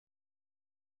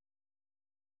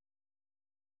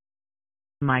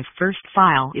My first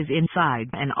file is inside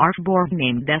an artboard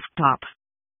named Desktop.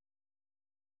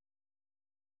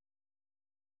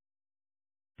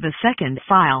 The second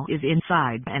file is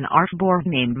inside an artboard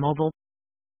named Mobile.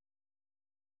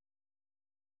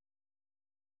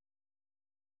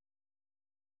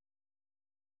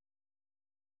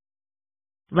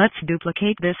 Let's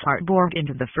duplicate this artboard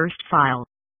into the first file.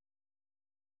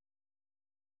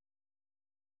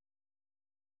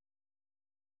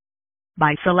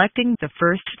 By selecting the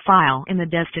first file in the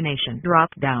destination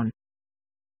drop-down.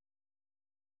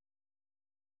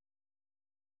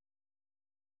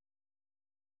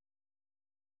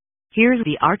 Here's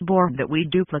the artboard that we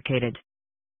duplicated.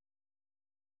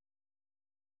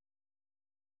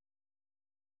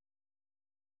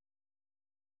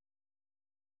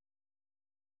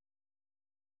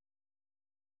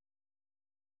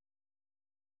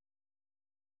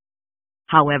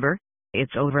 However,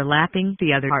 it's overlapping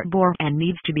the other artboard and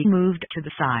needs to be moved to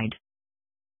the side.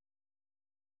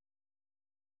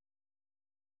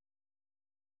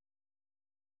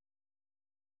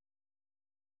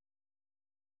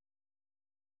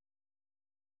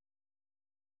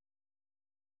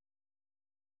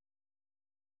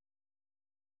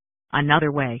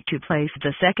 Another way to place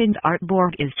the second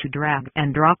artboard is to drag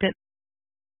and drop it.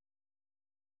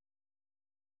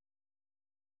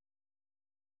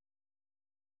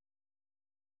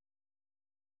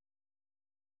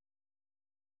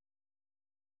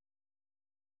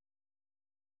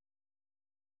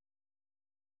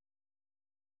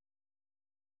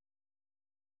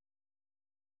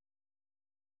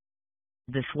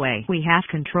 This way we have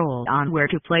control on where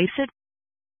to place it.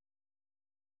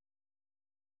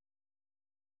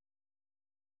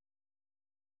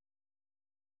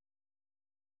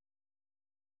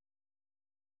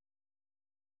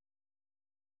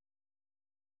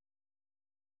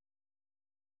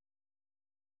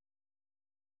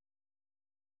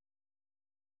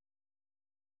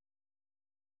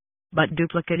 But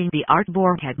duplicating the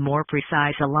artboard had more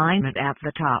precise alignment at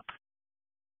the top.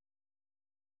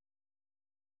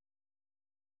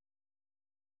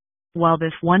 While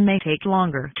this one may take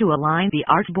longer to align the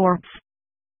artboards.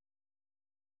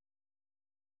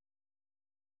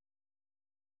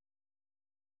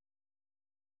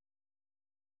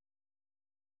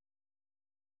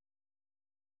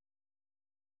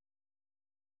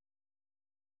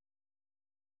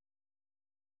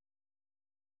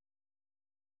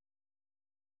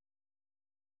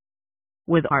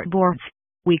 With artboards,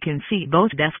 we can see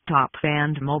both desktop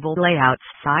and mobile layouts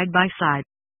side by side.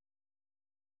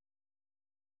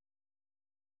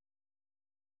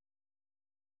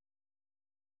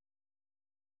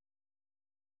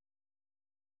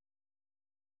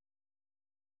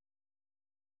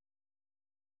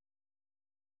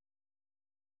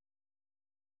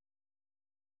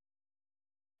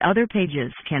 Other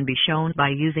pages can be shown by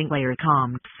using layer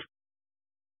comps.